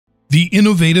The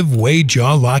innovative WEH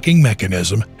Jaw locking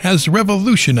mechanism has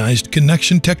revolutionized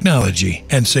connection technology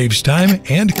and saves time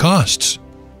and costs.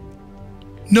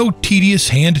 No tedious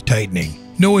hand tightening,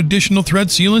 no additional thread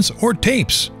sealants or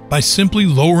tapes. By simply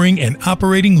lowering an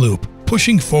operating loop,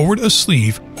 pushing forward a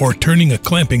sleeve, or turning a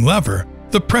clamping lever,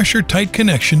 the pressure-tight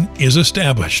connection is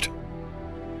established.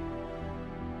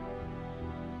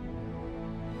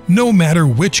 No matter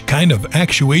which kind of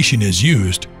actuation is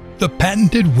used, the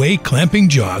patented WEH clamping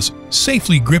jaws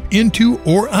safely grip into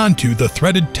or onto the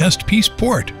threaded test piece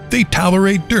port. They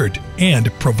tolerate dirt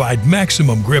and provide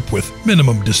maximum grip with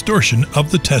minimum distortion of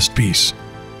the test piece.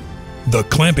 The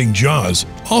clamping jaws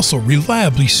also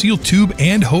reliably seal tube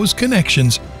and hose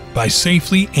connections by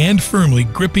safely and firmly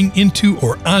gripping into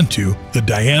or onto the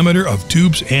diameter of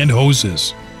tubes and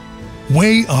hoses.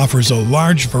 WEH offers a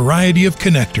large variety of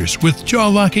connectors with jaw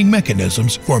locking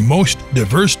mechanisms for most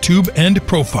diverse tube end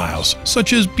profiles,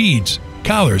 such as beads,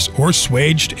 collars, or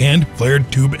swaged and flared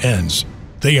tube ends.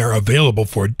 They are available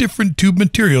for different tube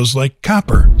materials like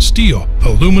copper, steel,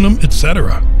 aluminum,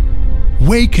 etc.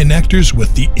 WEH connectors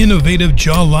with the innovative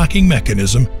jaw locking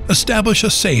mechanism establish a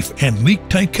safe and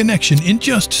leak-tight connection in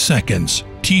just seconds.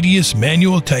 Tedious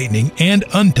manual tightening and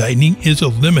untightening is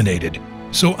eliminated,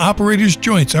 so operators'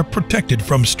 joints are protected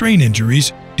from strain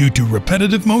injuries due to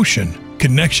repetitive motion.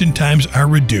 Connection times are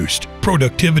reduced,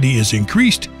 productivity is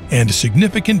increased, and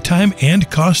significant time and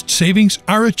cost savings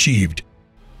are achieved.